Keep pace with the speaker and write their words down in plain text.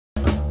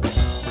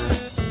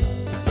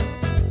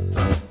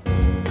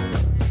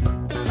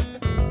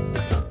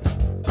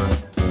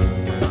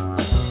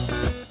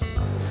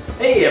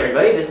Hey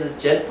everybody, this is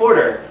Jed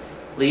Porter,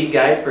 lead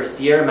guide for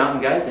Sierra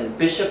Mountain Guides in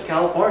Bishop,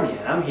 California.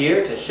 And I'm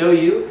here to show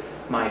you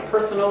my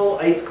personal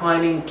ice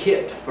climbing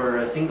kit for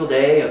a single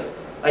day of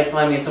ice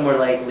climbing in somewhere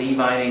like Lee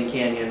Vining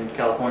Canyon,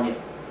 California.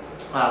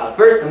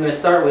 First, I'm going to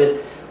start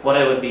with what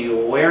I would be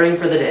wearing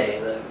for the day,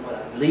 what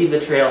I'd leave the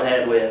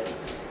trailhead with.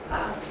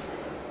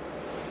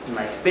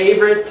 My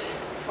favorite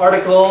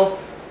article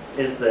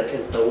is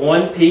the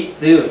one-piece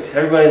suit.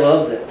 Everybody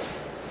loves it.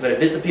 But it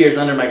disappears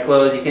under my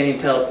clothes. You can't even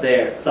tell it's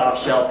there. It's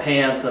soft shell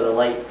pants with a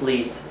light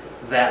fleece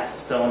vest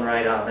sewn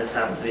right on. This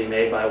happens to be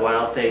made by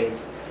Wild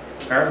Things.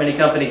 There aren't many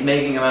companies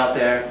making them out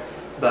there,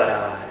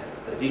 but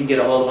if you can get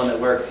a hold of one that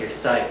works, you're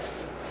psyched.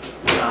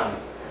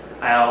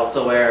 I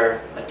also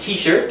wear a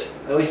t-shirt.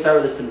 I always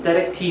start with a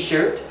synthetic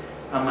t-shirt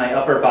on my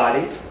upper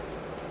body.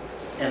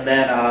 And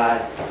then I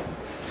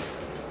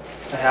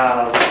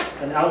have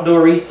an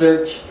Outdoor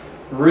Research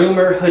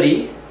Rumor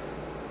hoodie,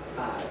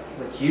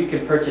 which you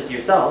can purchase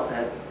yourself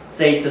at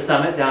Sage the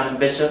Summit down in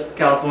Bishop,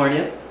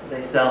 California.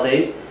 They sell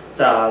these. It's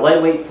a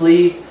lightweight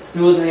fleece,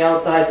 smooth on the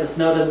outside so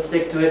snow doesn't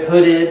stick to it,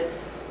 hooded,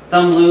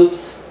 thumb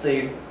loops so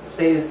it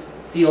stays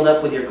sealed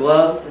up with your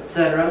gloves,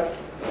 etc.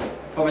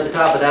 Over the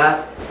top of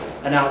that,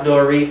 an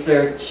Outdoor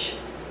Research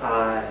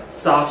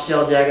soft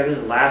shell jacket. This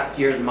is last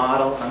year's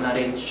model. I'm not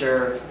even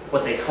sure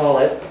what they call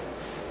it.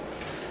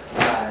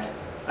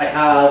 I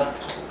have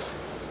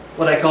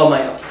what I call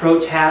my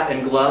approach hat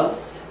and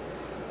gloves.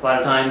 A lot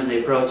of times the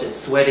approach is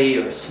sweaty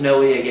or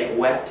snowy, I get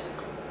wet.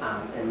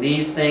 And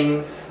these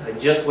things I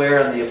just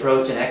wear on the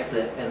approach and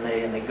exit, and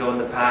they go in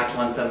the pack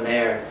once I'm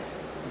there.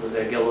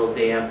 They get a little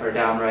damp or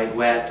downright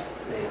wet.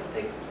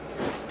 They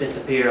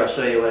disappear. I'll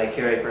show you what I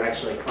carry for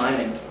actually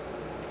climbing.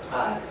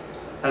 I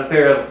have a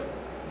pair of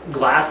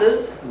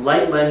glasses,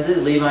 light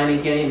lenses. Lee Vining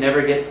Canyon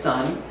never gets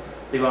sun,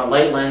 so you want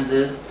light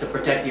lenses to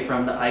protect you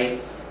from the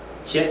ice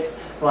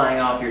chips flying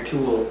off your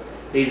tools.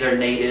 These are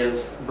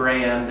native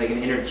brand. They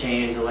can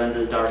interchange the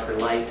lenses dark or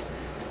light.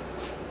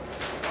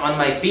 On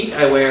my feet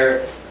I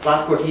wear La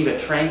Sportiva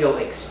Trango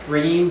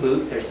Extreme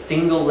boots. They're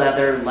single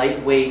leather,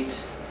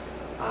 lightweight,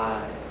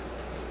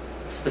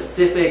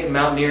 specific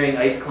mountaineering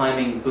ice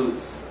climbing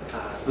boots.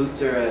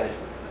 Boots are a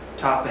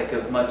topic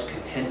of much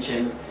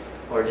contention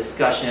or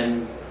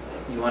discussion.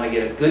 You want to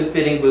get a good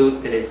fitting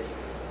boot that is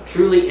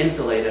truly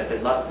insulated.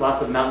 There's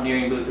lots of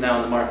mountaineering boots now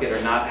in the market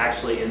are not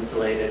actually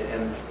insulated,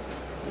 and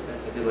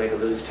that's a good way to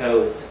lose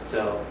toes.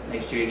 So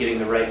make sure you're getting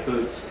the right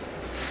boots.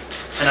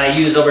 And I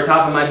use, over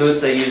top of my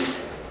boots, I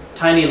use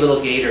tiny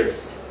little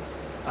gaiters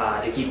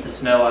to keep the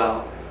snow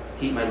out,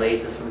 keep my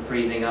laces from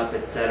freezing up,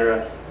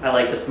 etc. I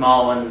like the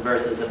small ones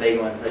versus the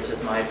big ones. That's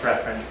just my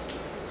preference.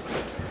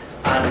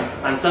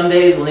 On some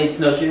days we'll need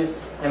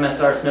snowshoes.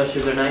 MSR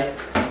snowshoes are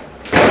nice.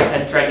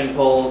 And trekking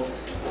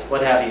poles,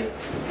 what have you.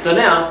 So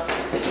now,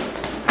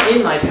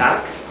 in my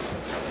pack,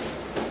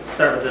 let's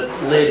start with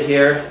the lid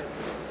here.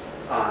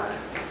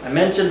 I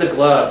mentioned the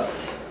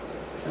gloves,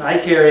 and I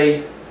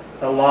carry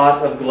a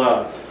lot of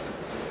gloves.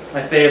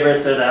 My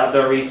favorites are the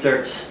Outdoor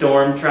Research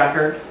Storm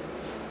Tracker.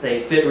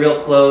 They fit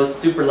real close,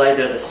 super light.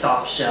 They're the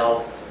soft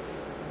shell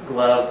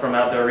glove from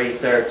Outdoor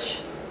Research.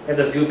 They have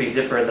this goofy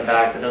zipper in the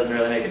back that doesn't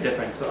really make a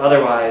difference, but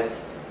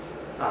otherwise,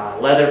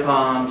 leather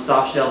palm,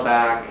 soft shell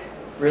back,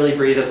 really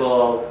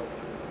breathable,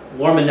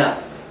 warm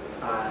enough.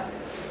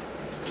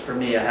 For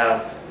me, I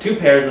have two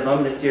pairs of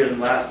them, this year's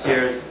and last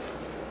year's,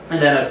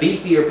 and then a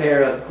beefier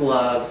pair of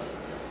gloves.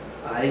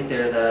 I think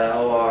they're the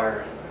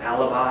OR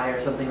Alibi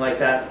or something like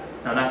that.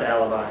 No, not the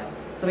Alibi.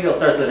 Something else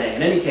starts with an A.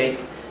 In any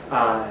case,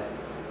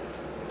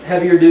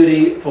 heavier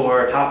duty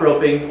for top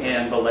roping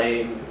and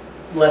belaying.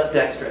 Less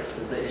dexterous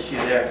is the issue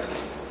there.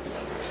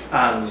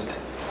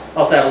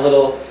 Also have a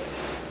little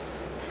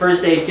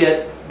first aid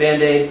kit,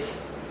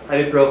 Band-Aids,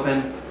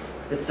 ibuprofen,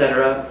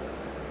 etc.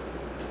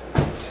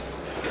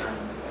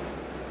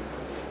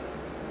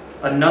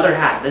 Another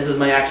hat. This is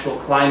my actual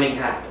climbing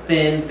hat.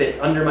 Thin, fits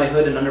under my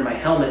hood and under my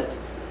helmet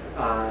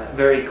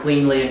very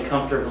cleanly and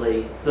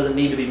comfortably. Doesn't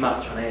need to be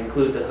much when I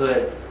include the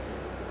hoods.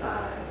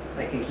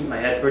 I can keep my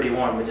head pretty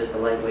warm with just a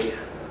lightweight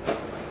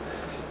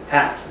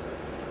hat.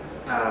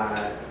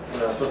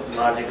 What else? What's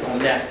logical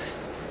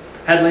next?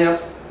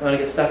 Headlamp. I want to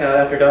get stuck out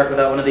after dark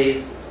without one of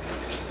these.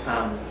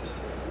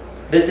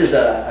 This is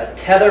a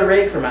tether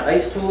rig for my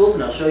ice tools,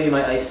 and I'll show you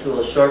my ice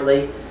tools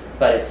shortly.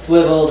 But it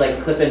swivels. I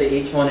can clip into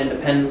each one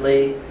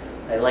independently.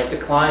 I like to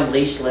climb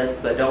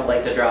leashless, but don't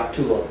like to drop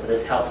tools, so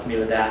this helps me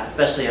with that.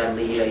 Especially on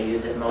lead, I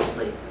use it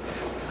mostly.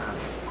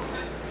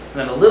 And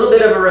then a little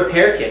bit of a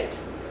repair kit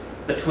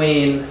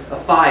between a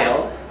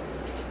file,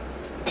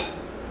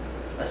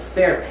 a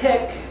spare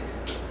pick,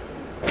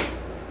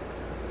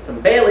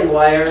 some baling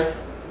wire,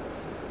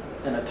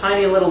 and a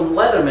tiny little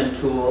Leatherman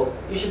tool.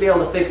 You should be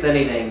able to fix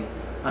anything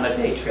on a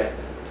day trip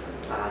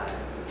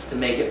to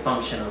make it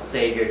functional,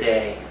 save your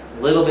day.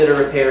 A little bit of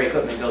repair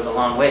equipment goes a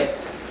long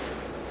ways.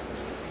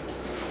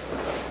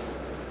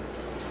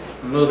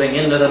 Moving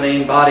into the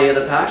main body of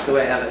the pack, the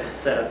way I have it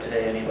set up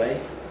today anyway.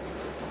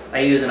 I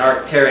use an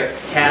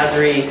Arc'teryx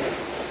Kazri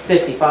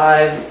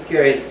 55. It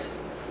carries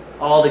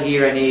all the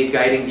gear I need,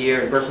 guiding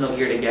gear and personal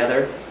gear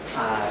together.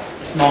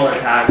 Smaller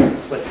pack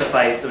would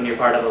suffice when you're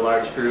part of a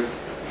large group.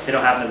 They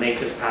don't happen to make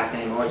this pack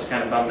anymore, which I'm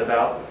kind of bummed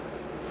about.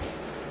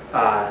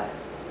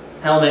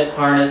 Helmet,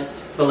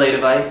 harness, belay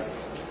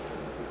device.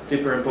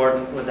 Super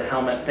important with the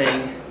helmet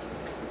thing.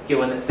 Get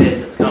one that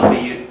fits, it's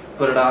comfy. You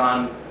put it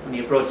on when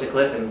you approach a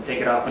cliff and take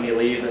it off when you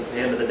leave at the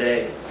end of the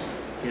day.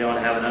 You don't want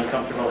to have an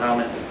uncomfortable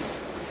helmet.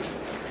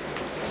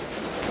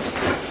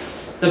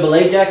 The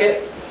belay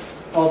jacket,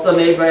 also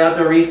made by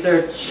Outdoor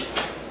Research.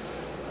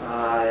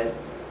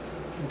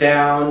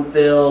 Down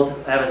filled.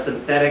 I have a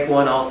synthetic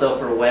one also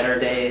for wetter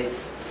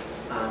days.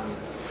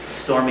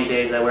 Stormy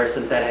days I wear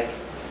synthetic.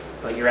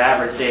 But your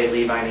average day at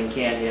Lee Vining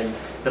Canyon,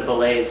 the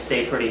belays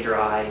stay pretty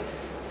dry.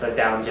 So a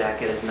down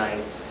jacket is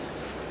nice,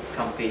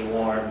 comfy,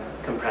 warm,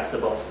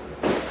 compressible.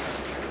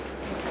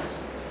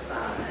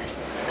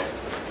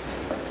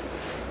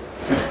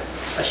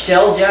 A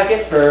shell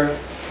jacket for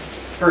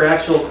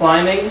actual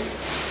climbing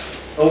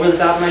over the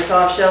top of my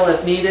soft shell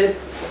if needed.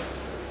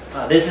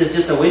 This is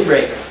just a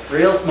windbreaker,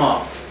 real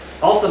small.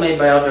 Also made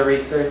by Outdoor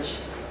Research.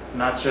 I'm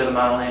not sure the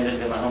model name,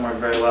 didn't do my homework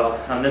very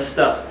well on this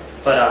stuff,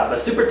 but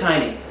super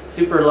tiny,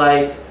 super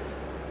light,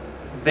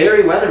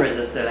 very weather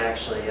resistant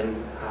actually,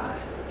 and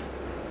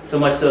so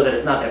much so that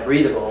it's not that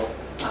breathable,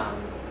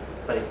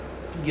 but it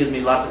gives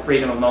me lots of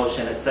freedom of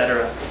motion,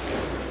 etc.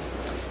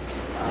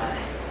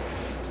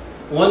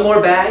 One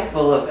more bag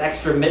full of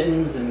extra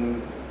mittens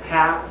and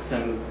hats,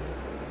 and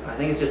I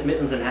think it's just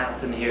mittens and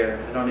hats in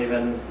here. I don't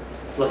even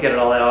look at it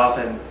all that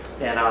often,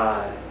 and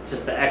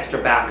just the extra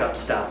backup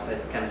stuff.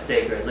 It's kind of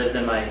sacred. It lives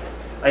in my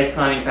ice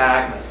climbing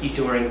pack, my ski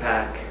touring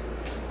pack.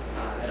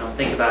 I don't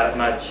think about it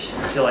much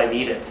until I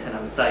need it, and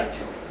I'm psyched.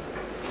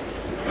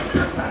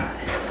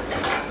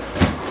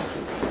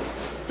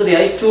 So the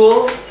ice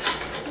tools,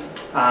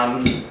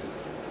 I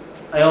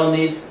own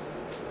these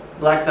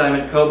Black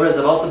Diamond Cobras.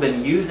 I've also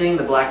been using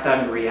the Black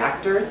Diamond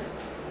Reactors,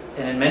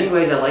 and in many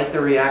ways I like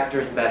the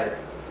Reactors better.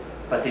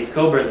 But these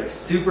Cobras are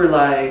super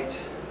light,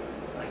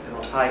 like the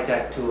most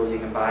high-tech tools you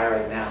can buy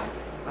right now.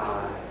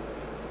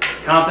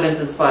 Confidence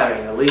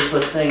inspiring. The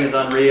leafless thing is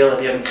unreal.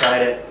 If you haven't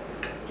tried it,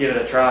 give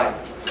it a try.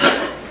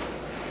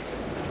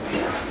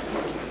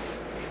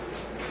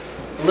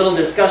 A little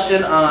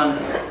discussion on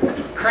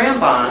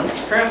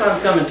crampons.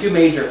 Crampons come in two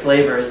major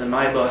flavors in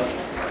my book.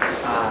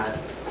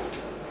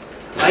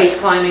 Ice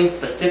climbing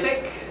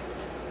specific,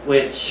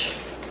 which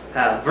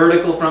have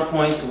vertical front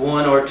points,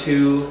 1 or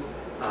 2,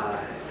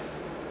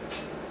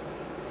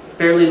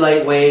 fairly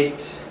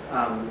lightweight,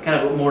 kind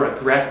of more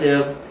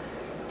aggressive.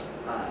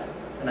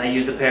 And I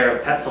use a pair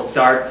of Petzl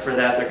darts for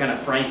that. They're kind of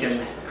Franken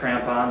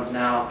crampons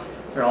now.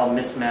 They're all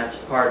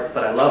mismatched parts,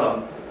 but I love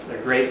them.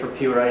 They're great for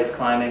pure ice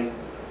climbing.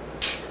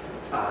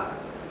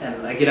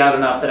 And I get out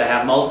enough that I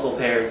have multiple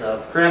pairs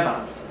of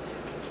crampons.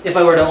 If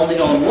I were to only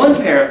own one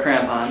pair of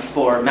crampons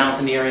for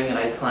mountaineering and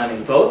ice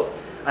climbing both,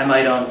 I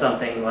might own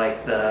something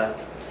like the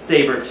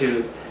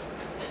Sabertooth.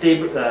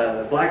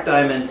 Black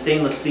Diamond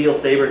stainless steel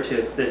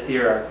Sabertooths this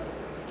year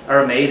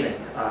are amazing.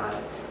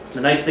 The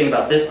nice thing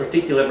about this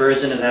particular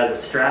version is it has a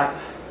strap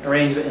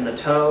arrangement in the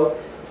toe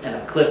and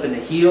a clip in the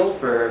heel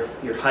for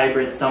your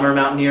hybrid summer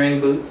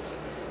mountaineering boots.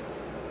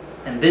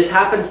 And this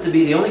happens to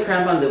be the only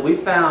crampons that we've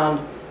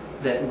found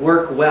that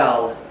work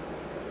well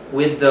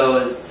with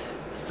those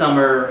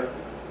summer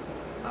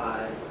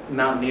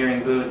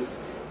mountaineering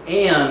boots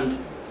and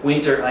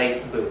winter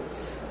ice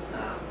boots.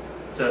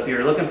 So if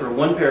you're looking for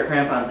one pair of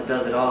crampons that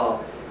does it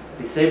all,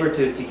 these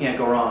Sabertooths, you can't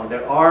go wrong.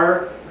 There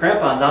are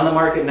crampons on the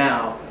market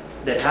now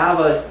that have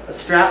a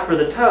strap for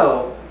the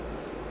toe,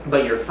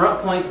 but your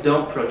front points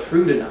don't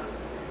protrude enough.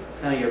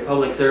 It's kind of your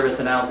public service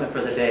announcement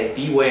for the day.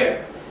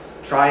 Beware.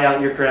 Try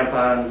out your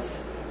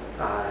crampons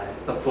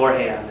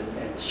beforehand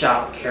and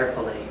shop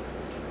carefully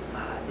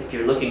if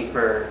you're looking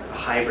for a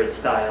hybrid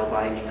style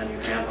binding on your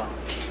crampon.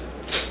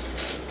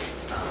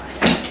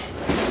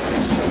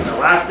 The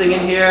last thing in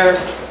here,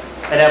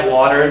 I'd have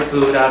water and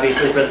food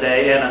obviously for the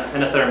day,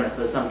 and a thermos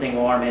with something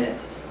warm in it.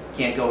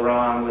 Can't go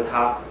wrong with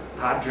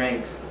hot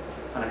drinks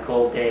on a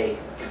cold day.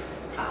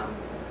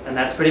 And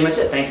that's pretty much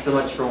it. Thanks so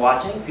much for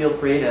watching. Feel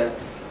free to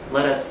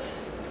let us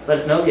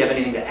know if you have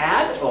anything to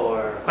add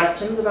or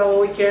questions about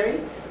what we carry.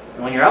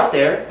 And when you're out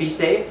there, be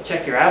safe.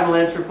 Check your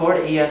avalanche report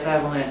at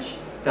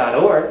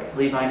esavalanche.org.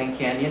 Lee Vining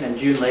Canyon and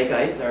June Lake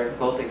ice are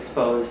both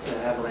exposed to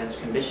avalanche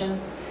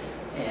conditions,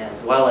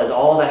 as well as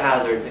all the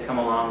hazards that come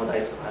along with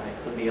ice climbing,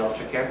 so be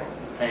ultra careful.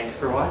 Thanks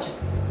for watching.